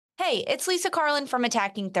Hey, it's Lisa Carlin from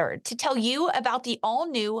Attacking Third to tell you about the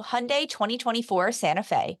all-new Hyundai 2024 Santa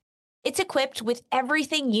Fe. It's equipped with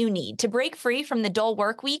everything you need to break free from the dull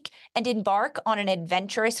work week and embark on an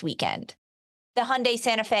adventurous weekend. The Hyundai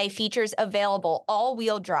Santa Fe features available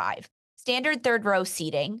all-wheel drive, standard third-row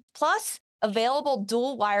seating, plus available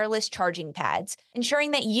dual wireless charging pads,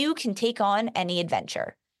 ensuring that you can take on any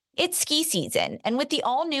adventure. It's ski season, and with the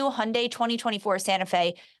all-new Hyundai 2024 Santa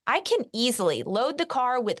Fe, I can easily load the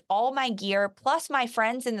car with all my gear plus my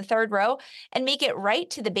friends in the third row and make it right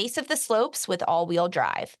to the base of the slopes with all-wheel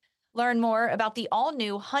drive. Learn more about the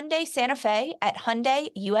all-new Hyundai Santa Fe at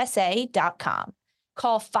HyundaiUSA.com.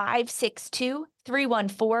 Call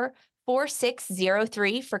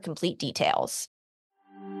 562-314-4603 for complete details.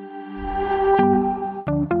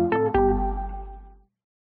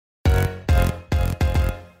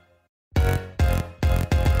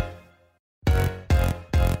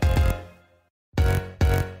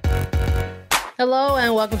 Hello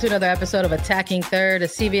and welcome to another episode of Attacking Third, a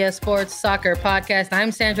CBS Sports soccer podcast.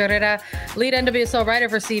 I'm Sandra Herrera, lead NWSL writer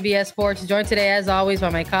for CBS Sports, joined today as always by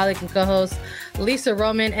my colleague and co-host Lisa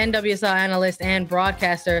Roman, NWSL analyst and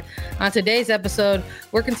broadcaster. On today's episode,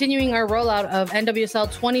 we're continuing our rollout of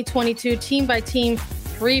NWSL 2022 team-by-team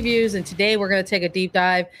previews, and today we're going to take a deep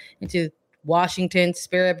dive into Washington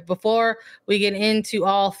Spirit. But before we get into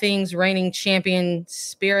all things reigning champion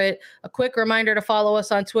Spirit, a quick reminder to follow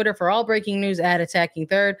us on Twitter for all breaking news at Attacking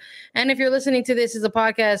Third. And if you're listening to this as a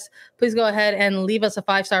podcast, please go ahead and leave us a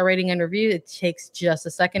 5-star rating and review. It takes just a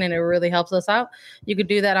second and it really helps us out. You can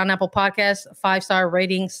do that on Apple Podcasts, 5-star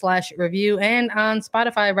rating/review, and on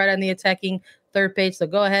Spotify right on the Attacking Third page. So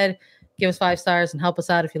go ahead, give us 5 stars and help us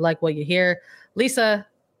out if you like what you hear. Lisa,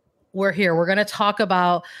 we're here. We're going to talk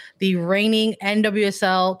about the reigning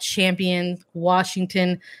NWSL champion,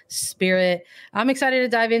 Washington Spirit. I'm excited to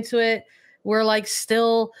dive into it. We're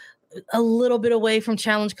still a little bit away from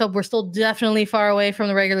Challenge Cup. We're still definitely far away from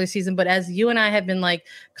the regular season. But as you and I have been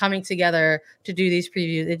coming together to do these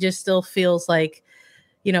previews, it just still feels like,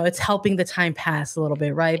 it's helping the time pass a little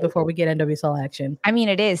bit, right? Before we get NWSL action. I mean,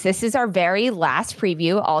 it is. This is our very last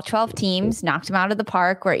preview. All 12 teams knocked them out of the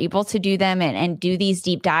park. We're able to do them and do these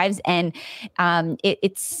deep dives. And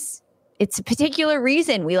it's a particular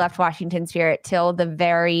reason we left Washington Spirit till the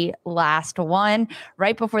very last one,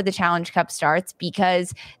 right before the Challenge Cup starts,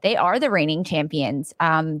 because they are the reigning champions.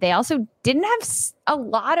 They also didn't have a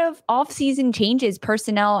lot of off-season changes,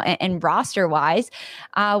 personnel and roster-wise,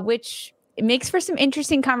 which it makes for some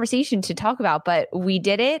interesting conversation to talk about, but we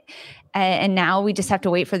did it. And now we just have to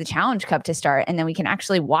wait for the Challenge Cup to start. And then we can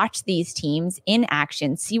actually watch these teams in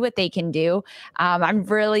action, see what they can do. I'm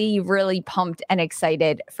really, really pumped and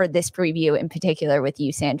excited for this preview in particular with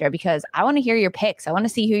you, Sandra, because I want to hear your picks. I want to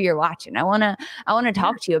see who you're watching. I want to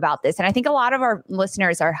talk to you about this. And I think a lot of our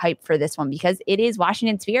listeners are hyped for this one because it is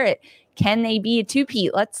Washington Spirit. Can they be a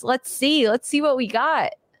two-peat? Let's see. Let's see what we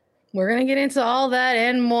got. We're going to get into all that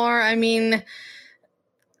and more. I mean,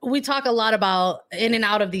 we talk a lot about in and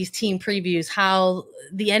out of these team previews, how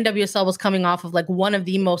the NWSL was coming off of one of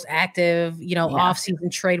the most active, off-season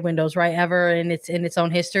trade windows, right, ever in its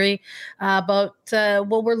own history. But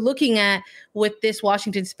what we're looking at with this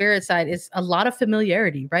Washington Spirit side is a lot of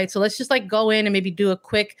familiarity, right? So let's just go in and maybe do a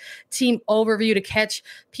quick team overview to catch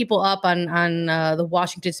people up on the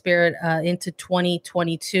Washington Spirit into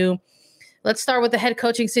 2022. Let's start with the head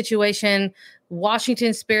coaching situation.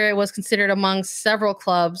 Washington Spirit was considered among several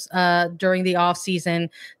clubs during the offseason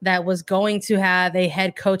that was going to have a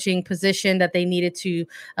head coaching position that they needed to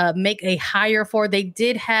make a hire for. They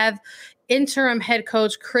did have interim head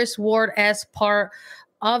coach Chris Ward as part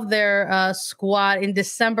of their squad. In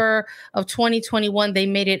December of 2021, they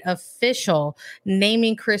made it official,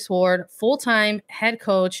 naming Chris Ward full-time head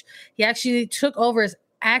coach. He actually took over as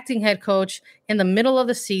acting head coach in the middle of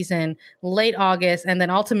the season, late August, and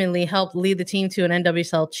then ultimately helped lead the team to an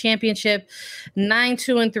NWSL championship,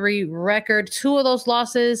 9-2-3 record. 2 of those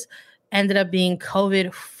losses ended up being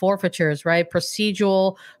COVID forfeitures, right?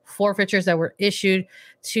 Procedural forfeitures that were issued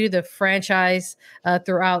to the franchise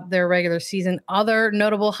throughout their regular season. Other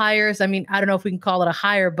notable hires, I mean, I don't know if we can call it a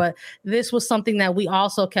hire, but this was something that we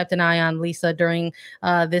also kept an eye on, Lisa, during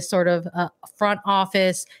this sort of front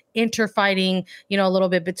office interfighting, a little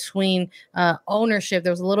bit between ownership.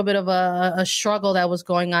 There was a little bit of a struggle that was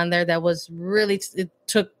going on there that was really, it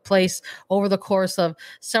took place over the course of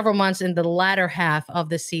several months in the latter half of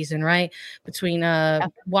the season, right? Between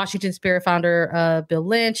Washington Spirit founder Bill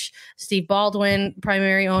Lynch, Steve Baldwin,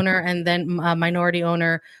 primary owner, and then minority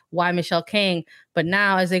owner Y. Michelle King. But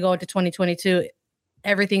now as they go into 2022,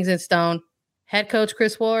 everything's in stone. Head coach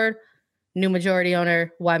Chris Ward, new majority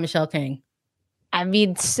owner Y. Michelle King. I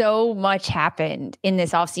mean, so much happened in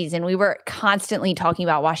this offseason. We were constantly talking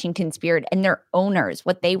about Washington Spirit and their owners,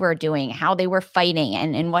 what they were doing, how they were fighting,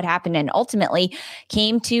 and what happened, and ultimately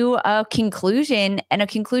came to a conclusion, and a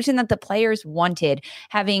conclusion that the players wanted,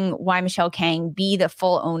 having Y. Michelle Kang be the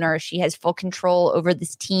full owner. She has full control over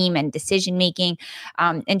this team and decision making.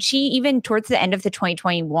 And she, even towards the end of the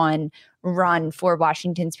 2021 run for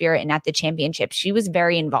Washington Spirit and at the championship, she was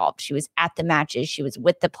very involved. She was at the matches. She was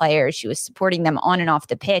with the players. She was supporting them on and off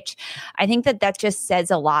the pitch. I think that just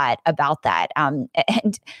says a lot about that. And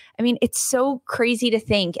I mean, it's so crazy to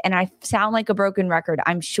think, and I sound like a broken record,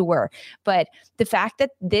 I'm sure, but the fact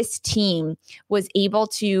that this team was able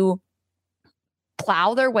to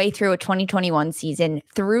plow their way through a 2021 season,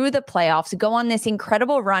 through the playoffs, go on this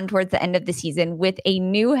incredible run towards the end of the season with a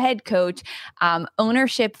new head coach,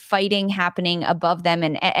 ownership fighting happening above them.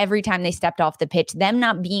 And every time they stepped off the pitch, them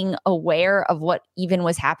not being aware of what even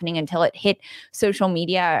was happening until it hit social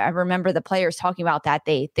media. I remember the players talking about that.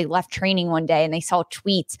 They left training one day and they saw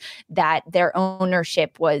tweets that their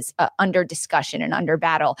ownership was under discussion and under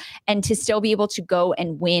battle, and to still be able to go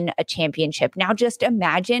and win a championship. Now, just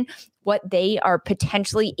imagine what they are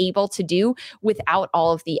potentially able to do without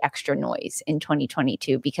all of the extra noise in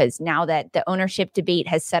 2022, because now that the ownership debate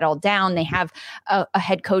has settled down, they have a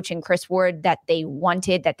head coach in Chris Ward that they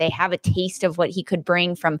wanted, that they have a taste of what he could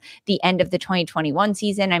bring from the end of the 2021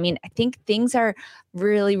 season. I mean, I think things are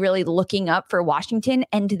really, really looking up for Washington,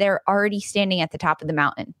 and they're already standing at the top of the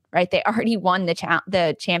mountain, right? They already won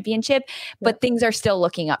the championship, but things are still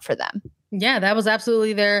looking up for them. Yeah, that was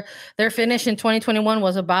absolutely their finish in 2021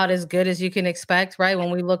 was about as good as you can expect, right? When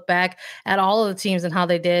we look back at all of the teams and how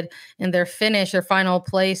they did in their finish, their final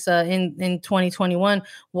place in 2021,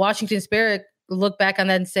 Washington Spirit look back on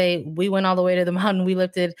that and say, we went all the way to the mountain. We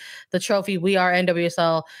lifted the trophy. We are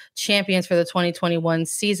NWSL champions for the 2021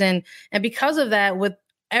 season. And because of that, with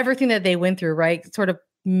everything that they went through, right, sort of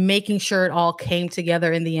making sure it all came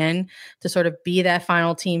together in the end to sort of be that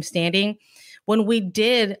final team standing. When we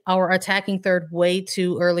did our Attacking Third way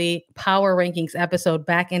too early power rankings episode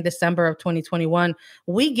back in December of 2021,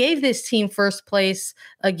 we gave this team first place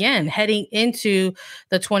again heading into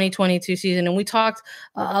the 2022 season. And we talked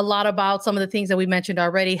a lot about some of the things that we mentioned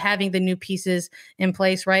already, having the new pieces in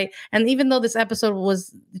place, right? And even though this episode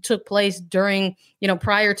took place during,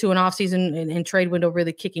 prior to an offseason and trade window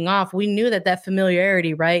really kicking off, we knew that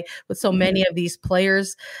familiarity, right, with so many of these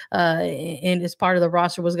players and as part of the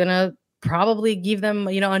roster was going to probably give them,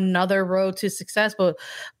 another road to success, but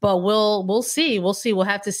we'll see. We'll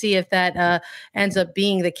have to see if that ends up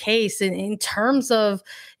being the case. In terms of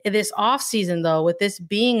this offseason, though, with this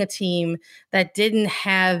being a team that didn't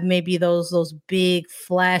have maybe those big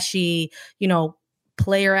flashy,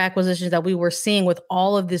 player acquisitions that we were seeing with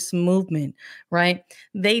all of this movement, right?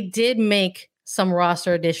 They did make some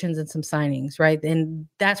roster additions and some signings, right? And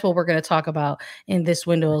that's what we're going to talk about in this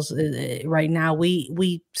windows right now.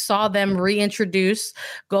 We saw them reintroduce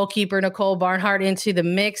goalkeeper Nicole Barnhart into the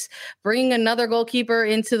mix, bringing another goalkeeper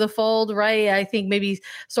into the fold, right? I think maybe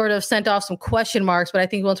sort of sent off some question marks, but I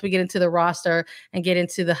think once we get into the roster and get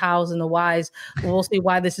into the hows and the whys, we'll see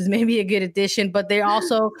why this is maybe a good addition. But they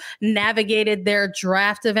also navigated their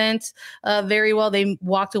draft event very well. They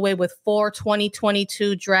walked away with 4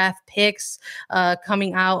 2022 draft picks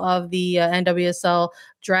coming out of the NWSL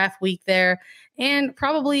draft week there. And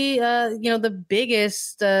probably, the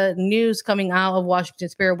biggest news coming out of Washington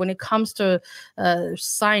Spirit when it comes to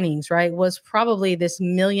signings, right, was probably this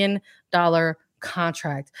 $1 million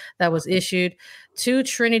contract that was issued to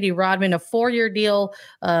Trinity Rodman, a 4-year deal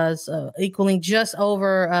equaling just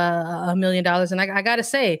over $1 million. And I got to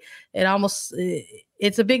say,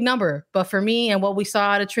 it's a big number. But for me and what we saw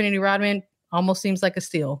out of Trinity Rodman, almost seems like a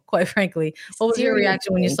steal, quite frankly. What was your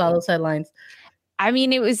reaction when you saw those headlines? I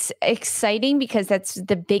mean, it was exciting because that's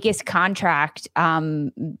the biggest contract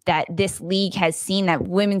that this league has seen, that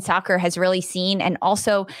women's soccer has really seen. And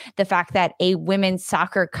also the fact that a women's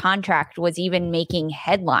soccer contract was even making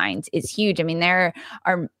headlines is huge. I mean, there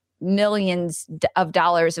are millions of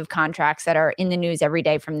dollars of contracts that are in the news every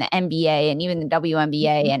day from the NBA and even the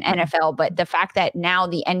WNBA and NFL. But the fact that now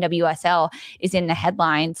the NWSL is in the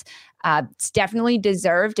headlines, it's definitely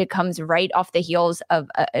deserved. It comes right off the heels of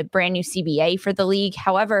a brand new CBA for the league.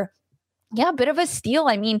 However, Yeah, a bit of a steal.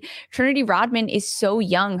 I mean, Trinity Rodman is so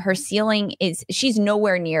young. Her ceiling she's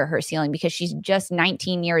nowhere near her ceiling because she's just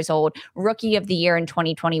 19 years old, rookie of the year in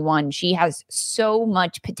 2021. She has so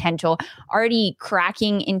much potential, already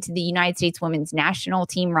cracking into the United States women's national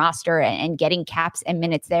team roster and getting caps and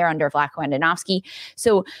minutes there under Vlatko Andonovski.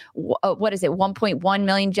 So what is it? 1.1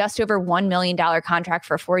 million, just over $1 million contract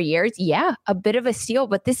for 4 years. Yeah, a bit of a steal,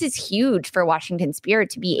 but this is huge for Washington Spirit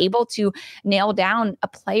to be able to nail down a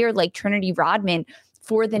player like Trinity Rodman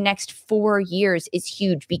for the next 4 years is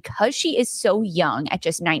huge because she is so young at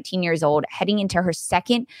just 19 years old, heading into her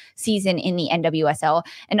second season in the NWSL.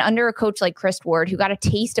 And under a coach like Chris Ward, who got a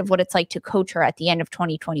taste of what it's like to coach her at the end of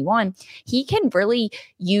 2021, he can really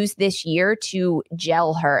use this year to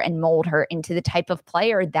gel her and mold her into the type of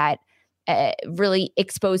player that really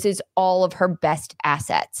exposes all of her best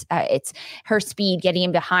assets. It's her speed, getting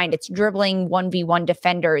in behind. It's dribbling 1v1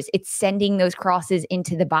 defenders. It's sending those crosses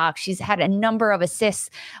into the box. She's had a number of assists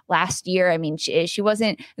last year. I mean, she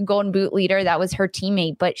wasn't a Golden Boot leader. That was her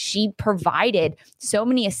teammate, but she provided so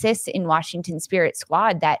many assists in Washington Spirit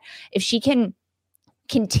squad that if she can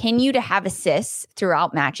continue to have assists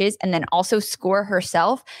throughout matches and then also score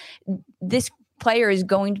herself, this player is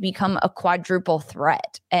going to become a quadruple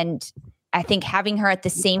threat. And I think having her at the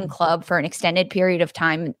same club for an extended period of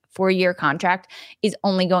time, 4-year contract, is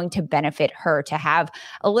only going to benefit her to have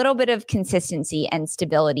a little bit of consistency and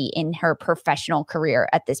stability in her professional career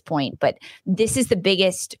at this point. But this is the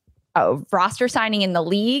biggest roster signing in the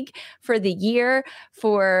league for the year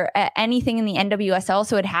for anything in the NWSL.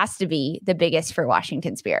 So it has to be the biggest for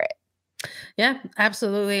Washington Spirit. Yeah,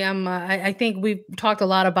 absolutely. I think we've talked a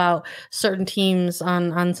lot about certain teams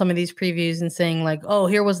on some of these previews and saying like, oh,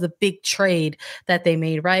 here was the big trade that they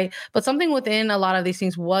made, right? But something within a lot of these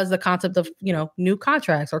things was the concept of, new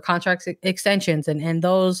contracts or contract extensions and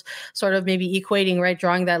those sort of maybe equating, right?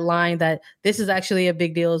 Drawing that line that this is actually a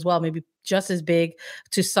big deal as well. Maybe just as big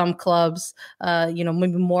to some clubs, maybe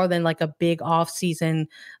more than like a big off-season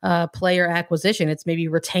player acquisition. It's maybe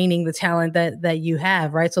retaining the talent that you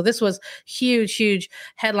have, right? So this was huge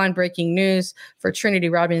headline-breaking news for Trinity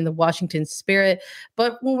Rodman and the Washington Spirit.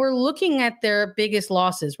 But when we're looking at their biggest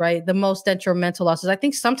losses, right, the most detrimental losses, I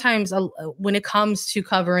think sometimes when it comes to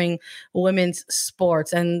covering women's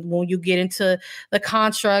sports and when you get into the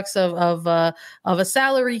constructs of a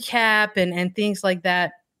salary cap and things like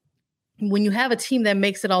that, when you have a team that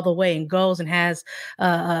makes it all the way and goes and has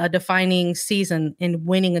a defining season in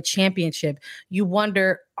winning a championship, you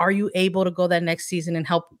wonder, are you able to go that next season and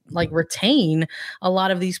help like retain a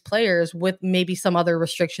lot of these players with maybe some other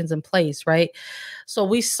restrictions in place, right? So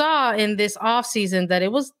we saw in this offseason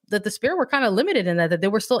that the Spirit were kind of limited in that they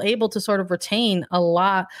were still able to sort of retain a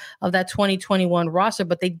lot of that 2021 roster,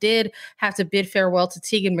 but they did have to bid farewell to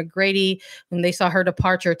Tegan McGrady when they saw her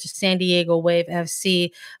departure to San Diego Wave FC,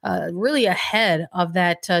 really ahead of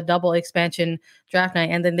that double expansion draft night.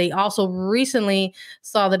 And then they also recently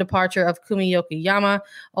saw the departure of Kumi Yokoyama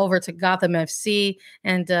over to Gotham FC.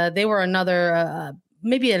 And they were another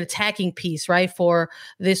maybe an attacking piece, right, for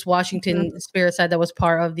this Washington Spirit side that was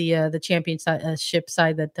part of the championship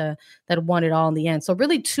side that won it all in the end. So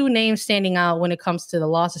really two names standing out when it comes to the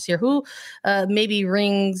losses here. Who maybe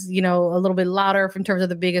rings, a little bit louder in terms of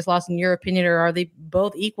the biggest loss in your opinion, or are they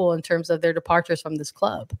both equal in terms of their departures from this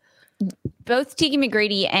club? Both Tegan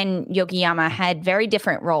McGrady and Yokoyama had very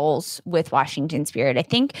different roles with Washington Spirit. I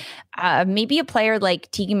think maybe a player like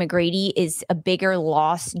Tegan McGrady is a bigger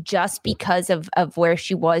loss just because of where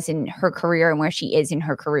she was in her career and where she is in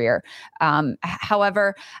her career.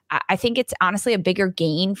 However, I think it's honestly a bigger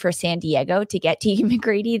gain for San Diego to get Tegan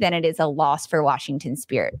McGrady than it is a loss for Washington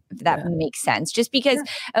Spirit, if that makes sense. Just because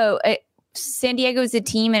San Diego is a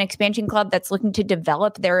team, an expansion club that's looking to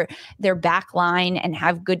develop their back line and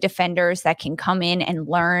have good defenders that can come in and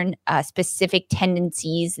learn specific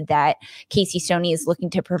tendencies that Casey Stoney is looking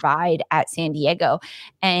to provide at San Diego.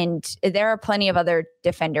 And there are plenty of other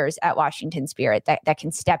defenders at Washington Spirit that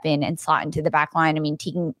can step in and slot into the back line. I mean,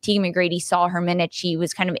 Tegan McGrady saw her minutes. She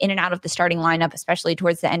was kind of in and out of the starting lineup, especially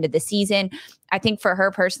towards the end of the season. I think for her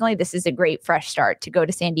personally, this is a great fresh start to go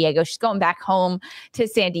to San Diego. She's going back home to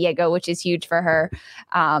San Diego, which is huge for her.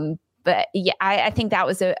 But yeah, I think that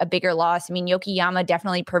was a bigger loss. I mean, Yokoyama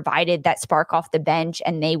definitely provided that spark off the bench,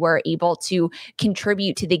 and they were able to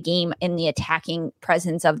contribute to the game in the attacking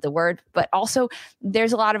presence of the word. But also,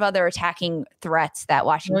 there's a lot of other attacking threats that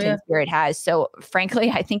Washington Spirit has. So frankly,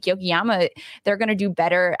 I think Yokoyama, they're going to do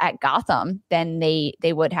better at Gotham than they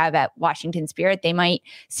would have at Washington Spirit. They might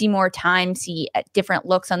see more time, see different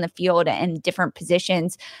looks on the field and different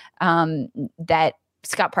positions that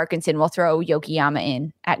Scott Parkinson will throw Yokoyama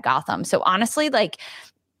in at Gotham. So honestly, like,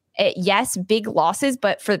 Yes, big losses,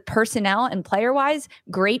 but for personnel and player wise,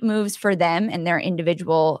 great moves for them and their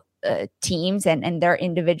individual teams and their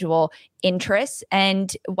individual interests.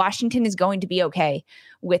 And Washington is going to be okay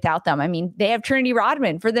without them. I mean, they have Trinity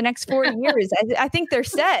Rodman for the next 4 years. I think they're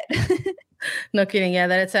set. No kidding. Yeah,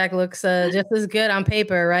 that attack looks just as good on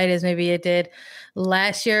paper, right, as maybe it did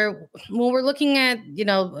last year. When we're looking at,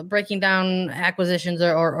 breaking down acquisitions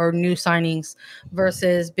or new signings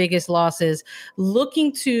versus biggest losses,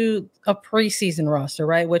 looking to a preseason roster,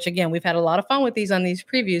 right, which, again, we've had a lot of fun with these on these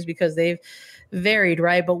previews because they've varied,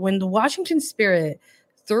 right? But when the Washington Spirit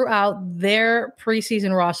threw out their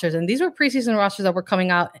preseason rosters, and these were preseason rosters that were coming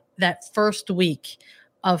out that first week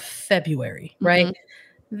of February, right? Mm-hmm.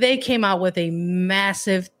 They came out with a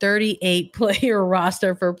massive 38 player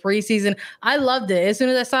roster for preseason. I loved it. As soon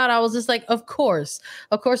as I saw it, I was just like, of course,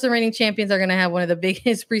 the reigning champions are going to have one of the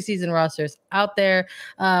biggest preseason rosters out there.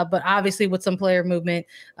 But obviously with some player movement,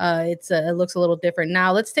 it looks a little different.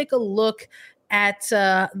 Now let's take a look at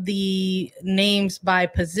the names by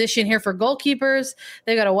position here for goalkeepers.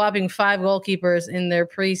 They got a whopping 5 goalkeepers in their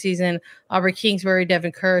preseason: Aubrey Kingsbury,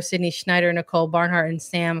 Devin Kerr, Sydney Schneider, Nicole Barnhart, and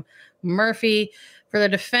Sam Murphy. For the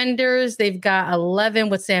defenders, they've got 11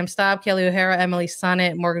 with Sam Staab, Kelly O'Hara, Emily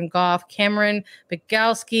Sonnet, Morgan Goff, Cameron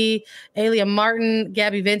Bogowski, Alia Martin,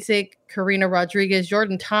 Gabby Vincic, Karina Rodriguez,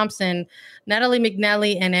 Jordan Thompson, Natalie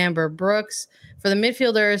McNally, and Amber Brooks. For the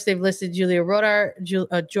midfielders, they've listed Julia Rodar,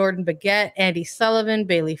 Jordan Baguette, Andy Sullivan,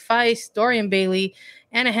 Bailey Feist, Dorian Bailey,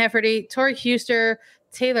 Anna Hefferty, Tori Huster,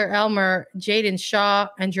 Taylor Elmer, Jaden Shaw,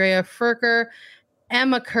 Andrea Furker,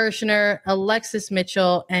 Emma Kirshner, Alexis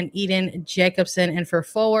Mitchell, and Eden Jacobson. And for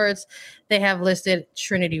forwards, they have listed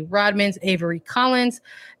Trinity Rodmans, Avery Collins,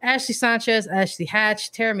 Ashley Sanchez, Ashley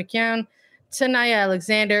Hatch, Tara McKeown, Tanaya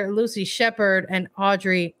Alexander, Lucy Shepard, and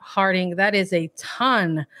Audrey Harding. That is a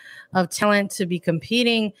ton of talent to be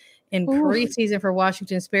competing in preseason for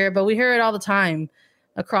Washington Spirit, but we hear it all the time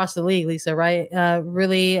across the league, Lisa, right?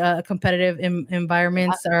 Really competitive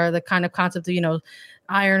environments are the kind of concept of,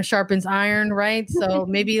 iron sharpens iron, right? So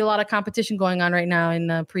maybe a lot of competition going on right now in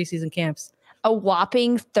preseason camps. A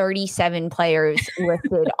whopping 37 players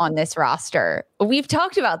listed on this roster. We've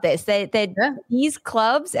talked about this, that these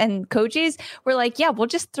clubs and coaches were like, yeah, we'll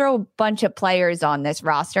just throw a bunch of players on this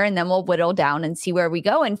roster and then we'll whittle down and see where we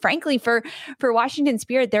go. And frankly, for Washington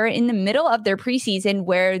Spirit, they're in the middle of their preseason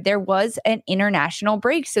where there was an international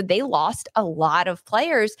break. So they lost a lot of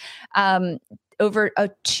players over a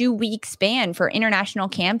 2-week span for international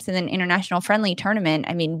camps and then international friendly tournament.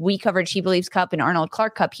 I mean, we covered She Believes Cup and Arnold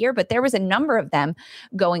Clark Cup here, but there was a number of them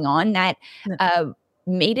going on that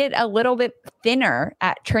made it a little bit thinner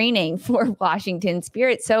at training for Washington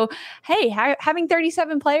Spirit. So, hey, having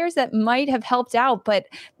 37 players, that might have helped out, but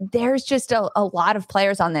there's just a lot of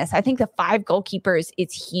players on this. I think the 5 goalkeepers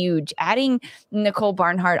is huge. Adding Nicole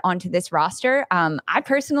Barnhart onto this roster, I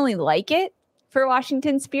personally like it for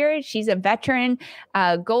Washington Spirit. She's a veteran,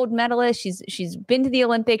 gold medalist. She's been to the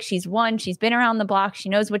Olympics. She's won. She's been around the block. She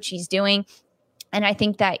knows what she's doing. And I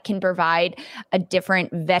think that can provide a different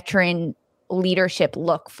veteran leadership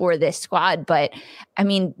look for this squad. But I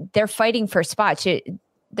mean, they're fighting for spots.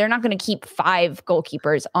 They're not going to keep 5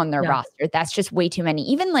 goalkeepers on their roster. That's just way too many.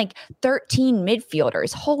 Even like 13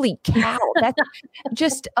 midfielders. Holy cow. That's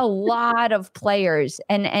just a lot of players.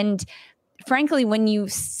 And frankly, when you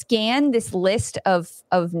scan this list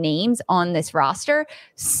of names on this roster,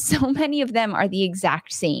 so many of them are the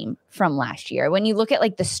exact same from last year. When you look at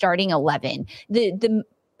like the starting 11,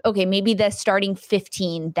 maybe the starting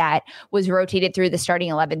 15 that was rotated through the starting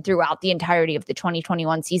 11 throughout the entirety of the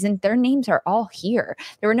 2021 season, their names are all here.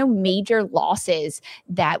 There were no major losses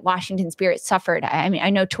that Washington Spirit suffered. I mean, I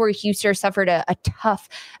know Tori Huster suffered a tough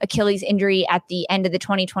Achilles injury at the end of the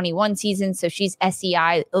 2021 season. So she's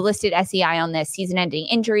listed SEI on this season-ending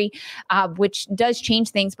injury, which does change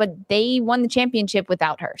things, but they won the championship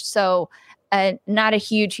without her. So not a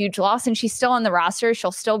huge loss, and she's still on the roster.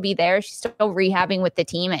 She'll still be there. She's still rehabbing with the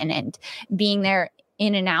team and being there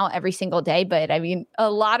in and out every single day. But I mean,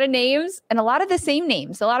 a lot of names and a lot of the same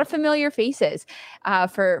names, a lot of familiar faces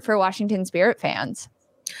for Washington Spirit fans.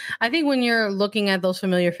 I think when you're looking at those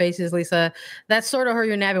familiar faces, Lisa, that's sort of who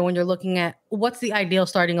you're nabbing when you're looking at what's the ideal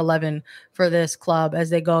starting 11 for this club as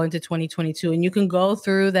they go into 2022. And you can go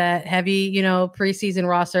through that heavy, preseason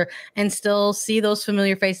roster and still see those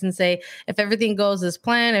familiar faces and say, if everything goes as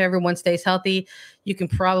planned and everyone stays healthy, you can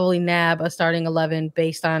probably nab a starting 11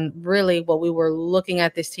 based on really what we were looking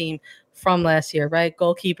at this team from last year, right?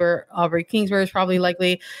 Goalkeeper Aubrey Kingsbury is probably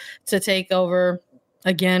likely to take over.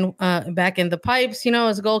 Again, back in the pipes,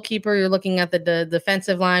 as a goalkeeper, you're looking at the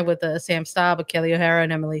defensive line with Sam Staab, Kelly O'Hara,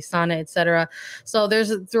 and Emily Sana, etc. So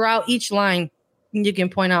there's throughout each line, you can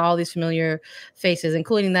point out all these familiar faces,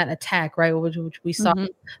 including that attack, right? Which we saw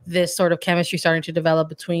this sort of chemistry starting to develop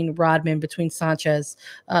between Rodman, between Sanchez,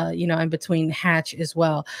 and between Hatch as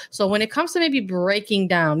well. So when it comes to maybe breaking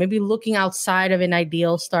down, maybe looking outside of an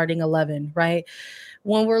ideal starting 11, right?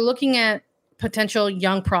 When we're looking at potential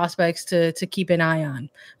young prospects to keep an eye on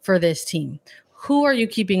for this team, who are you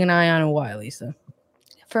keeping an eye on and why, Lisa?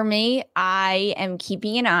 For me, I am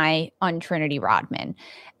keeping an eye on Trinity Rodman.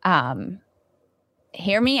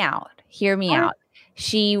 Hear me out.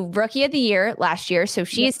 She rookie of the year last year, so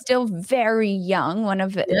she is still very young, one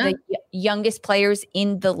of the youngest players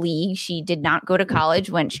in the league. She did not go to college,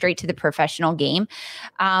 went straight to the professional game.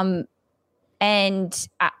 And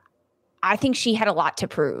I think she had a lot to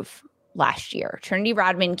prove last year. Trinity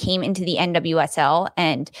Rodman came into the NWSL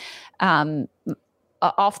and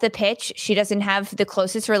off the pitch, she doesn't have the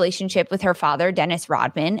closest relationship with her father, Dennis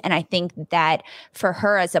Rodman. And I think that for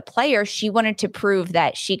her as a player, she wanted to prove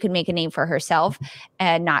that she could make a name for herself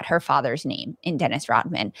and not her father's name in Dennis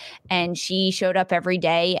Rodman. And she showed up every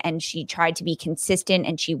day and she tried to be consistent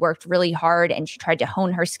and she worked really hard and she tried to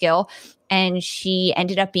hone her skill. And she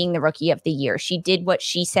ended up being the rookie of the year. She did what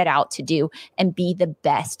she set out to do and be the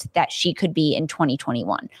best that she could be in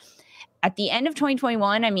 2021. At the end of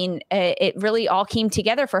 2021, I mean, it really all came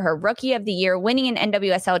together for her. Rookie of the year, winning an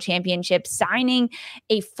NWSL championship, signing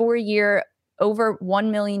a 4-year, over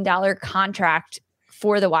 $1 million contract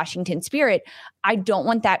for the Washington Spirit. I don't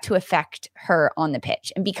want that to affect her on the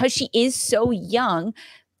pitch. And because she is so young,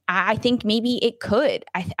 I think maybe it could.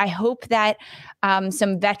 I hope that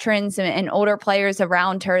some veterans and older players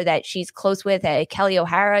around her that she's close with, Kelly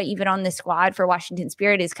O'Hara, even on the squad for Washington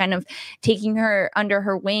Spirit, is kind of taking her under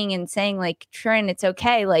her wing and saying, like, Trin, it's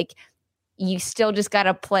okay. Like, you still just got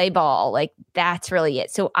to play ball. Like, that's really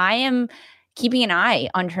it. So I am keeping an eye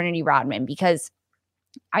on Trinity Rodman because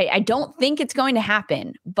I don't think it's going to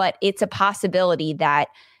happen, but it's a possibility that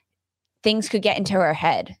things could get into her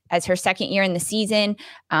head as her second year in the season.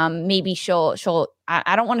 Maybe she'll,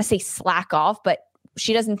 I don't want to say slack off, but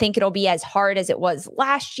she doesn't think it'll be as hard as it was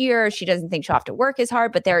last year. She doesn't think she'll have to work as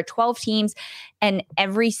hard, but there are 12 teams and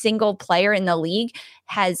every single player in the league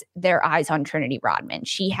has their eyes on Trinity Rodman.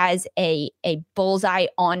 She has a bullseye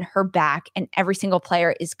on her back and every single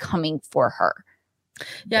player is coming for her.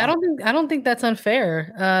 Yeah, I don't think that's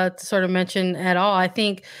unfair to sort of mention at all. I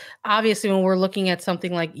think obviously when we're looking at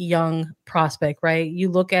something like young prospect, right? You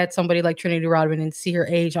look at somebody like Trinity Rodman and see her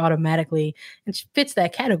age automatically, and she fits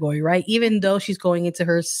that category, right? Even though she's going into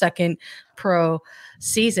her second pro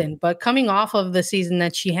season, but coming off of the season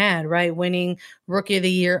that she had, right? Winning Rookie of the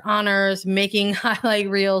Year honors, making highlight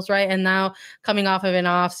reels, right? And now coming off of an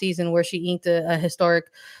off season where she inked a historic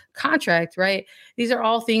contract, right? These are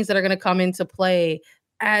all things that are going to come into play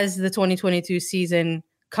as the 2022 season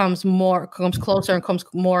comes closer and comes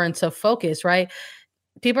more into focus, right?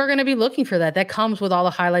 People are going to be looking for that. That comes with all the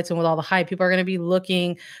highlights and with all the hype. People are going to be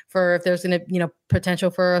looking for if there's going to,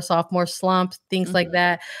 potential for a sophomore slump, things like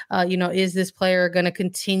that. Is this player going to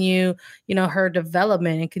continue, her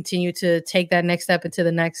development and continue to take that next step into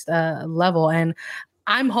the next level? And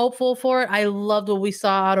I'm hopeful for it. I loved what we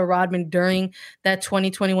saw out of Rodman during that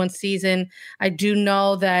 2021 season. I do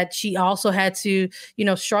know that she also had to,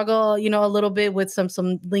 struggle, a little bit with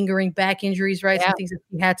some lingering back injuries, right? Yeah. Some things that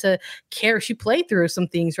she had to carry. She played through some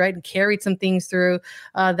things, right? And carried some things through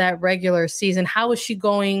that regular season. How is she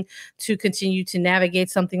going to continue to navigate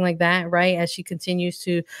something like that, right? As she continues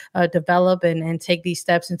to develop and take these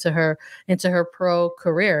steps into her pro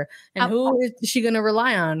career. And who is she going to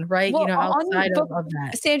rely on, right? Well, outside of that.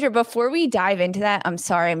 Sandra, before we dive into that, I'm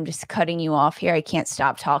sorry, I'm just cutting you off here. I can't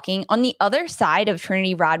stop talking. On the other side of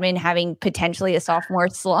Trinity Rodman having potentially a sophomore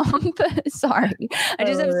slump, sorry, I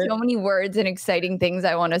just have so many words and exciting things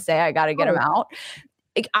I want to say. I got to get them out.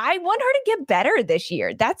 I want her to get better this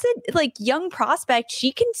year. That's a young prospect.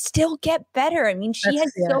 She can still get better. I mean, she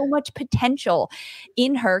has so much potential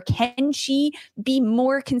in her. Can she be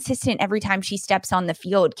more consistent every time she steps on the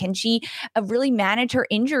field? Can she really manage her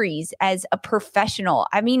injuries as a professional?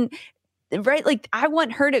 I mean, right? I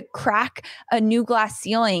want her to crack a new glass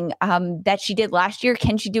ceiling that she did last year.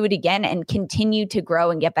 Can she do it again and continue to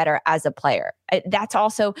grow and get better as a player? that's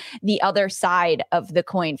also the other side of the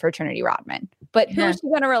coin for Trinity Rodman. But who is she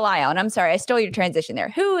going to rely on? I'm sorry, I stole your transition there.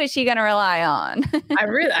 Who is she going to rely on? I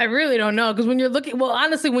really don't know, because when you're looking, well,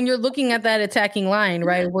 honestly, when you're looking at that attacking line,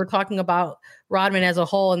 right? We're talking about Rodman as a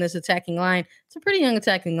whole in this attacking line. It's a pretty young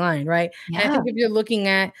attacking line, right? Yeah. And I think if you're looking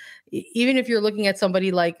at, even if you're looking at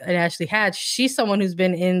somebody like an Ashley Hatch, she's someone who's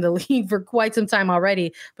been in the league for quite some time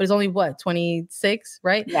already, but is only 26,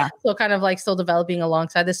 right? Yeah. So kind of like still developing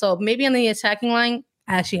alongside this. So maybe on the attacking line,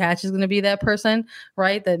 Ashley Hatch is going to be that person,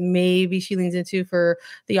 right? That maybe she leans into for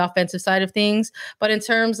the offensive side of things. But in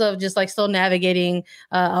terms of just like still navigating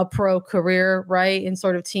a pro career, right? And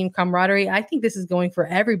sort of team camaraderie, I think this is going for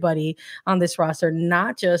everybody on this roster,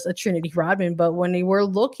 not just a Trinity Rodman, but when we're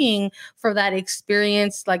looking for that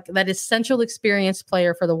experience, like that essential experience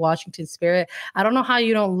player for the Washington Spirit, I don't know how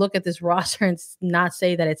you don't look at this roster and not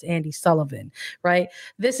say that it's Andy Sullivan, right?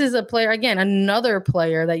 This is a player, again, another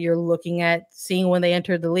player that you're looking at, seeing when they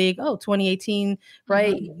entered the league. 2018,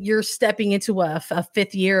 right? Mm-hmm. You're stepping into a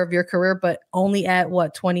fifth year of your career, but only at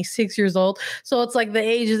 26 years old. So it's like the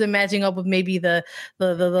age isn't matching up with maybe the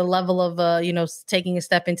level of taking a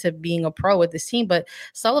step into being a pro with this team. But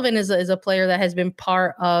Sullivan is a player that has been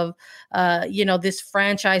part of this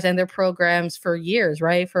franchise and their programs for years,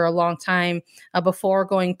 right? For a long time, before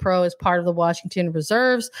going pro as part of the Washington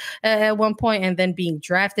Reserves at one point, and then being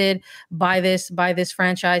drafted by this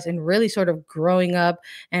franchise and really sort of growing up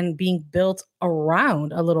and being built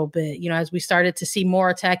around a little bit, as we started to see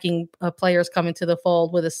more attacking players come into the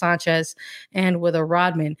fold with a Sanchez and with a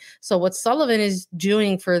Rodman. So what Sullivan is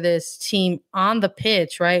doing for this team on the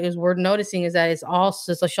pitch, right, is we're noticing is that she's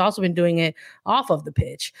also been doing it off of the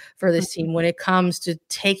pitch for this team when it comes to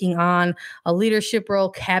taking on a leadership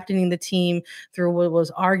role, captaining the team through what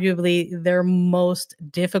was arguably their most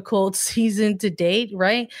difficult season to date,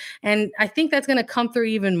 right? And I think that's going to come through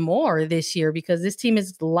even more this year, because this team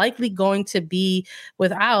is likely going to be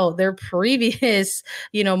without their previous,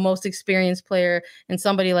 most experienced player and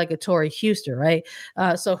somebody like a Torrey Huster, right?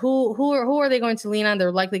 So who are they going to lean on?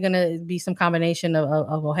 They're likely going to be some combination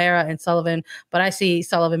of O'Hara and Sullivan, but I see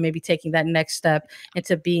Sullivan maybe taking that next step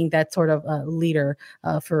into being that sort of leader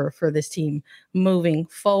for this team moving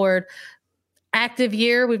forward. Active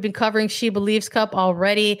year. We've been covering She Believes Cup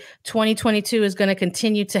already. 2022 is going to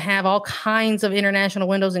continue to have all kinds of international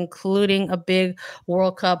windows, including a big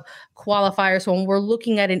World Cup qualifier. So when we're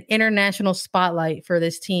looking at an international spotlight for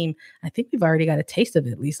this team, I think we've already got a taste of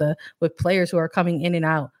it, Lisa, with players who are coming in and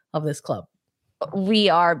out of this club. We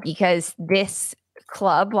are, because this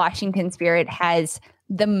club, Washington Spirit, has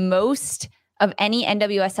the most of any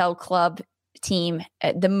NWSL club team,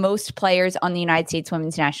 the most players on the United States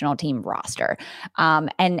women's national team roster.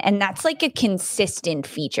 And that's like a consistent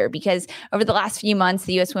feature, because over the last few months,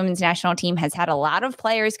 the U.S. women's national team has had a lot of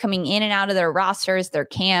players coming in and out of their rosters, their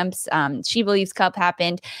camps. She Believes Cup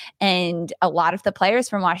happened, and a lot of the players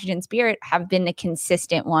from Washington Spirit have been the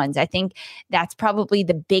consistent ones. I think that's probably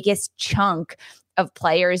the biggest chunk of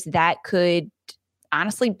players that could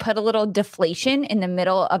honestly put a little deflation in the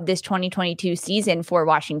middle of this 2022 season for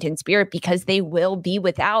Washington Spirit, because they will be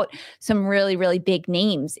without some really, really big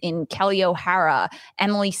names in Kelly O'Hara,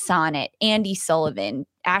 Emily Sonnet, Andy Sullivan,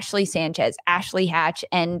 Ashley Sanchez, Ashley Hatch,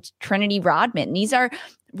 and Trinity Rodman. These are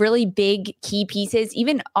really big key pieces.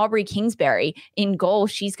 Even Aubrey Kingsbury in goal,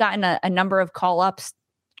 she's gotten a number of call-ups.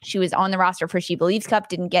 She was on the roster for She Believes Cup,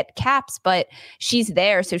 didn't get caps, but she's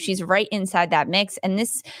there. So she's right inside that mix. And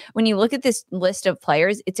this, when you look at this list of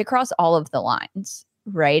players, it's across all of the lines,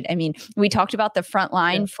 right? I mean, we talked about the front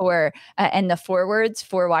line for and the forwards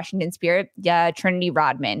for Washington Spirit. Yeah, Trinity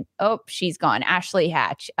Rodman. Oh, she's gone. Ashley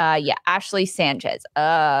Hatch. Ashley Sanchez.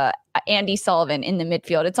 Andy Sullivan in the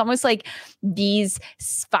midfield. It's almost like these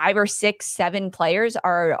 5 or 6, 7 players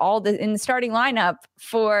are all in the starting lineup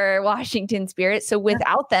for Washington Spirit. So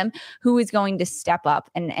without them, who is going to step up?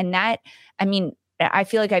 And that, I mean, I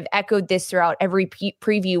feel like I've echoed this throughout every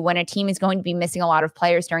preview. When a team is going to be missing a lot of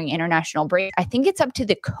players during international break, I think it's up to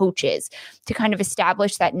the coaches to kind of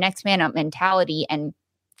establish that next man up mentality and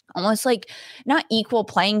almost like not equal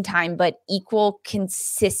playing time, but equal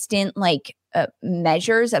consistent,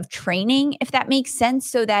 measures of training, if that makes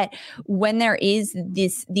sense, so that when there is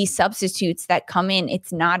these substitutes that come in,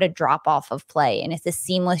 it's not a drop off of play and it's a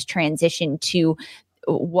seamless transition to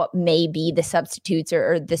what may be the substitutes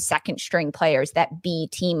or the second string players, that B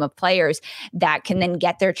team of players that can then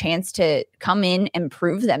get their chance to come in and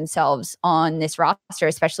prove themselves on this roster,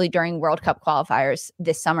 especially during World Cup qualifiers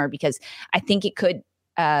this summer, because I think it could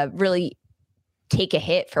really take a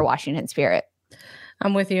hit for Washington Spirit.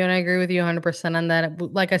 I'm with you, and I agree with you 100% on that.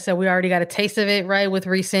 Like I said, we already got a taste of it, right, with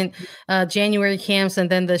recent January camps and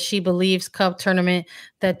then the She Believes Cup tournament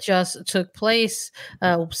that just took place.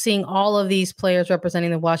 Seeing all of these players representing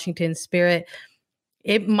the Washington Spirit,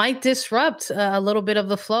 it might disrupt a little bit of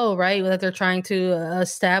the flow, right, that they're trying to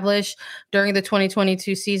establish during the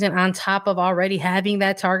 2022 season, on top of already having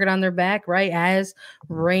that target on their back, right, as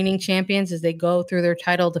reigning champions as they go through their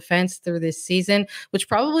title defense through this season, which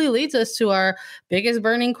probably leads us to our biggest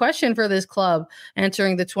burning question for this club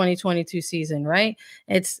entering the 2022 season, right?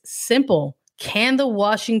 It's simple. Can the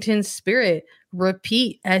Washington Spirit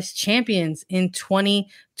repeat as champions in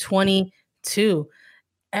 2022?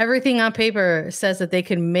 Everything on paper says that they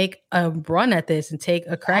can make a run at this and take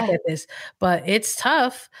a crack at this, but it's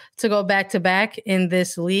tough to go back to back in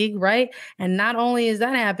this league, right? And not only is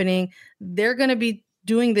that happening, they're going to be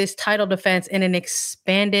doing this title defense in an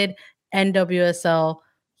expanded NWSL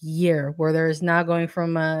year where there is now going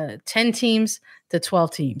from 10 teams to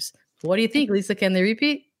 12 teams. What do you think, Lisa? Can they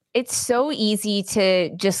repeat? It's so easy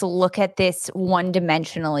to just look at this one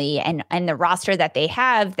dimensionally, and the roster that they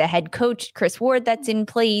have, the head coach, Chris Ward, that's in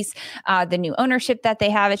place, the new ownership that they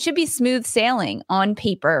have. It should be smooth sailing on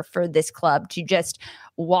paper for this club to just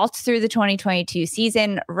waltz through the 2022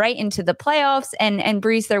 season right into the playoffs and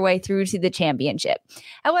breeze their way through to the championship.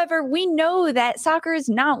 However, we know that soccer is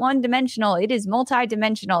not one-dimensional. It is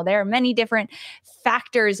multi-dimensional. There are many different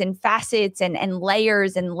factors and facets and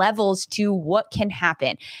layers and levels to what can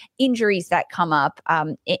happen. Injuries that come up,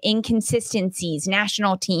 inconsistencies,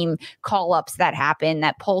 national team call-ups that happen,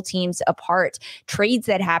 that pull teams apart, trades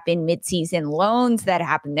that happen midseason, loans that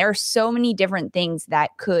happen. There are so many different things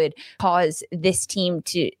that could cause this team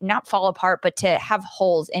to not fall apart, but to have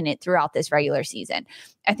holes in it throughout this regular season.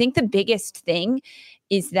 I think the biggest thing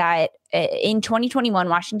is that in 2021,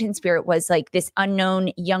 Washington Spirit was like this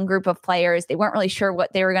unknown young group of players. They weren't really sure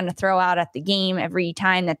what they were going to throw out at the game every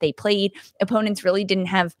time that they played. Opponents really didn't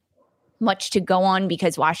have much to go on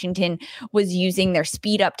because Washington was using their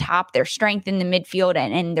speed up top, their strength in the midfield,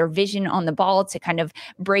 and their vision on the ball to kind of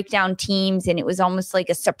break down teams. And it was almost like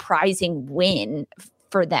a surprising win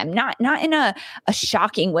for them, not in a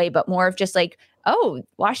shocking way, but more of just like, oh,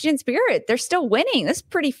 Washington Spirit, they're still winning. This is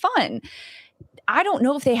pretty fun. I don't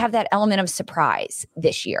know if they have that element of surprise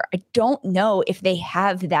this year. I don't know if they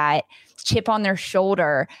have that chip on their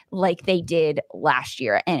shoulder like they did last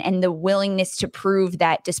year, and the willingness to prove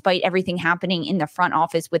that despite everything happening in the front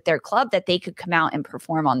office with their club, that they could come out and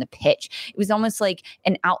perform on the pitch. It was almost like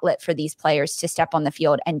an outlet for these players to step on the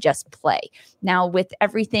field and just play. Now, with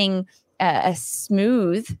everything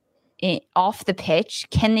smooth off the pitch,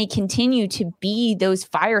 can they continue to be those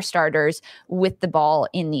fire starters with the ball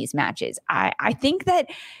in these matches? I think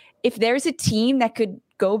that if there's a team that could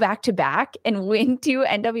go back to back and win 2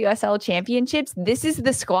 NWSL championships, this is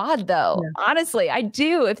the squad, though. Yeah. Honestly, I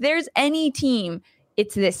do. If there's any team,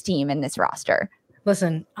 it's this team and this roster.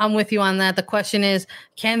 Listen, I'm with you on that. The question is,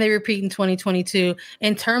 can they repeat in 2022?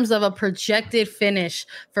 In terms of a projected finish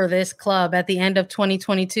for this club at the end of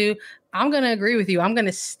 2022, I'm going to agree with you. I'm going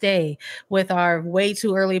to stay with our way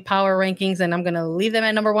too early power rankings, and I'm going to leave them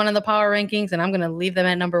at number 1 in the power rankings, and I'm going to leave them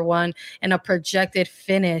at number 1 in a projected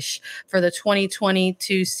finish for the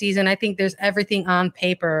 2022 season. I think there's everything on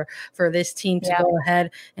paper for this team to go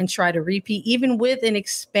ahead and try to repeat, even with an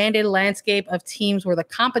expanded landscape of teams where the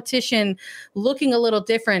competition looking a little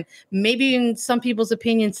different, maybe in some people's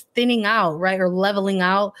opinions thinning out, right, or leveling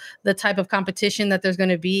out the type of competition that there's going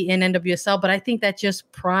to be in NWSL. But I think that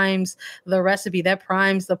just primes the recipe, that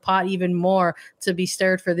primes the pot even more to be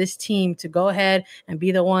stirred for this team to go ahead and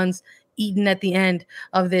be the ones eating at the end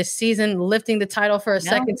of this season, lifting the title for a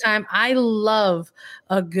second time. I love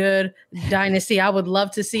a good dynasty. I would love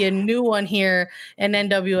to see a new one here in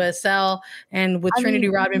NWSL, and with Trinity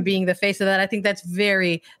Rodman being the face of that, I think that's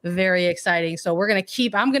very, very exciting. So I'm going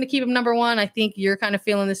to keep him number 1. I think you're kind of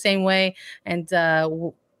feeling the same way. And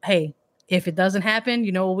hey, if it doesn't happen,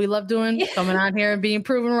 you know what we love doing? Coming out here and being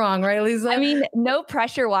proven wrong, right, Lisa? I mean, no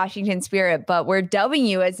pressure, Washington Spirit, but we're dubbing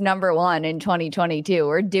you as number 1 in 2022.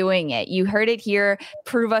 We're doing it. You heard it here.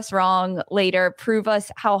 Prove us wrong later. Prove us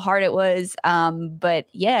how hard it was. But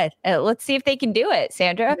yeah, let's see if they can do it,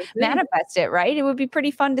 Sandra. Manifest it, right? It would be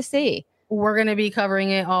pretty fun to see. We're going to be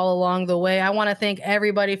covering it all along the way. I want to thank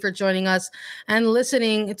everybody for joining us and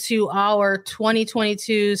listening to our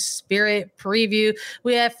 2022 Spirit preview.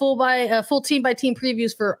 We have full team by team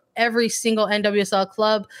previews for every single NWSL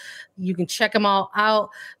club. You can check them all out.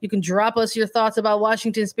 You can drop us your thoughts about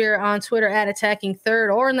Washington Spirit on Twitter at Attacking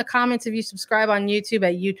Third, or in the comments if you subscribe on YouTube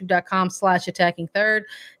at youtube.com/Attacking Third.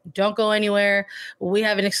 Don't go anywhere. We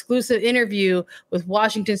have an exclusive interview with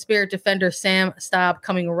Washington Spirit defender Sam Staab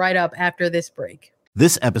coming right up after this break.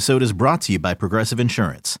 This episode is brought to you by Progressive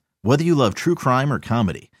Insurance. Whether you love true crime or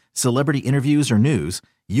comedy, celebrity interviews or news,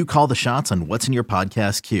 you call the shots on what's in your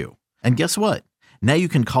podcast queue. And guess what? Now you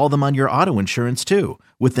can call them on your auto insurance too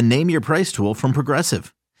with the Name Your Price tool from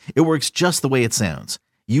Progressive. It works just the way it sounds.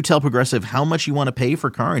 You tell Progressive how much you want to pay for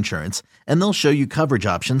car insurance, and they'll show you coverage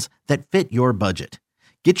options that fit your budget.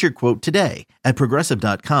 Get your quote today at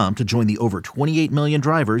Progressive.com to join the over 28 million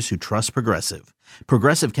drivers who trust Progressive.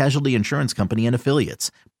 Progressive Casualty Insurance Company and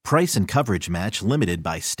Affiliates. Price and coverage match limited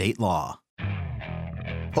by state law.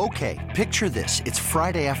 Okay, picture this. It's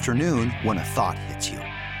Friday afternoon when a thought hits you.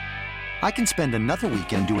 I can spend another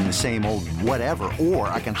weekend doing the same old whatever, or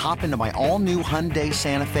I can hop into my all-new Hyundai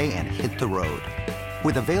Santa Fe and hit the road.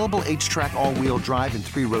 With available H-Track all-wheel drive and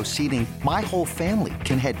 3-row seating, my whole family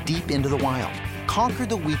can head deep into the wild. Conquer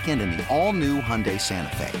the weekend in the all-new Hyundai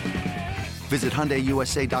Santa Fe. Visit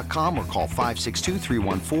HyundaiUSA.com or call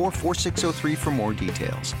 562-314-4603 for more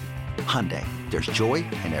details. Hyundai, there's joy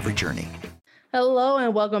in every journey. Hello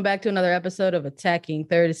and welcome back to another episode of Attacking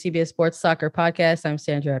Third, a CBS Sports Soccer podcast. I'm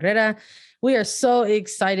Sandra Herrera. We are so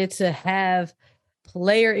excited to have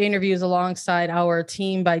player interviews alongside our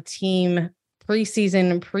team-by-team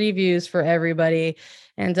preseason previews for everybody.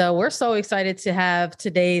 And we're so excited to have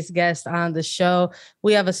today's guest on the show.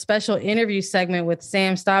 We have a special interview segment with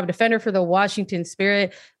Sam Staab, defender for the Washington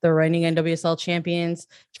Spirit, the reigning NWSL champions.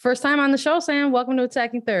 First time on the show, Sam. Welcome to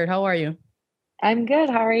Attacking Third. How are you? I'm good.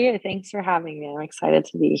 How are you? Thanks for having me. I'm excited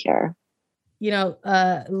to be here. You know,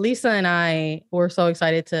 Lisa and I were so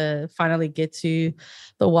excited to finally get to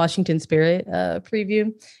the Washington Spirit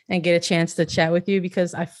preview and get a chance to chat with you,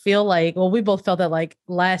 because I feel like, well, we both felt that like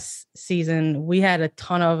last season we had a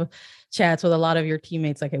ton of chats with a lot of your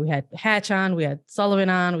teammates. Like we had Hatch on, we had Sullivan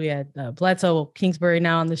on, we had Bledsoe, Kingsbury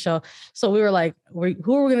now on the show. So we were like, who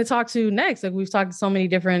are we going to talk to next? Like we've talked to so many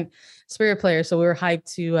different Spirit players. So we were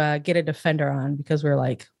hyped to get a defender on, because we're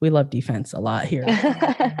like, we love defense a lot here.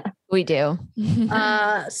 We do.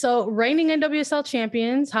 So reigning NWSL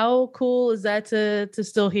champions, how cool is that to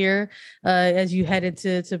still hear as you head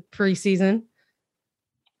into preseason?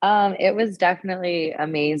 It was definitely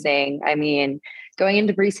amazing. I mean, going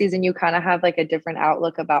into preseason, you kind of have like a different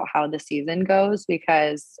outlook about how the season goes,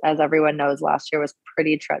 because as everyone knows, last year was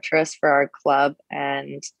pretty treacherous for our club.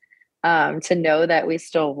 And to know that we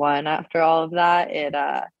still won after all of that, it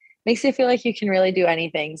makes you feel like you can really do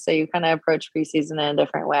anything. So you kind of approach preseason in a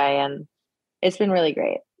different way, and it's been really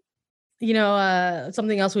great. You know,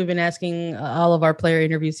 something else we've been asking all of our player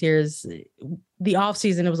interviews here is the off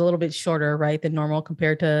season. It was a little bit shorter, right, than normal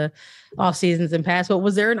compared to off seasons in past. But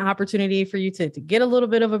was there an opportunity for you to get a little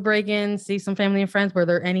bit of a break in, see some family and friends? Were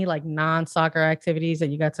there any like non-soccer activities that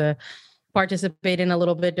you got to participate in a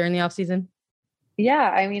little bit during the off season?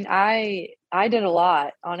 Yeah, I mean, I did a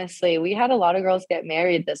lot. Honestly, we had a lot of girls get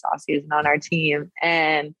married this off season on our team,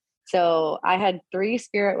 and so I had 3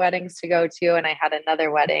 Spirit weddings to go to, and I had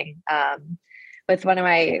another wedding with one of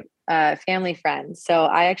my family friends. So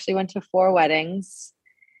I actually went to 4 weddings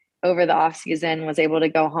over the off season, was able to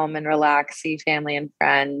go home and relax, see family and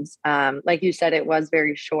friends. Like you said, it was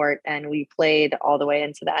very short, and we played all the way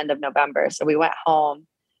into the end of November. So we went home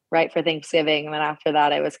right for Thanksgiving. And then after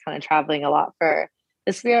that, I was kind of traveling a lot for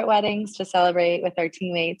the Spirit weddings to celebrate with our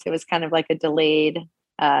teammates. It was kind of like a delayed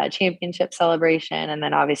championship celebration, and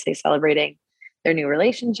then obviously celebrating their new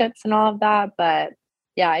relationships and all of that. But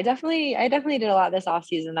yeah, I definitely did a lot this off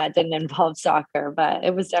season that didn't involve soccer, but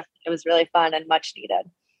it was really fun and much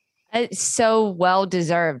needed. So well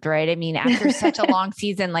deserved, right? I mean, after such a long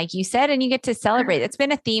season, like you said, and you get to celebrate. It's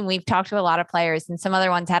been a theme. We've talked to a lot of players, and some other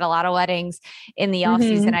ones had a lot of weddings in the off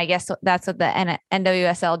season. I guess that's what the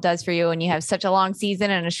NWSL does for you. When you have such a long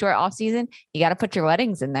season and a short off season, you got to put your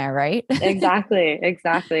weddings in there, right? Exactly.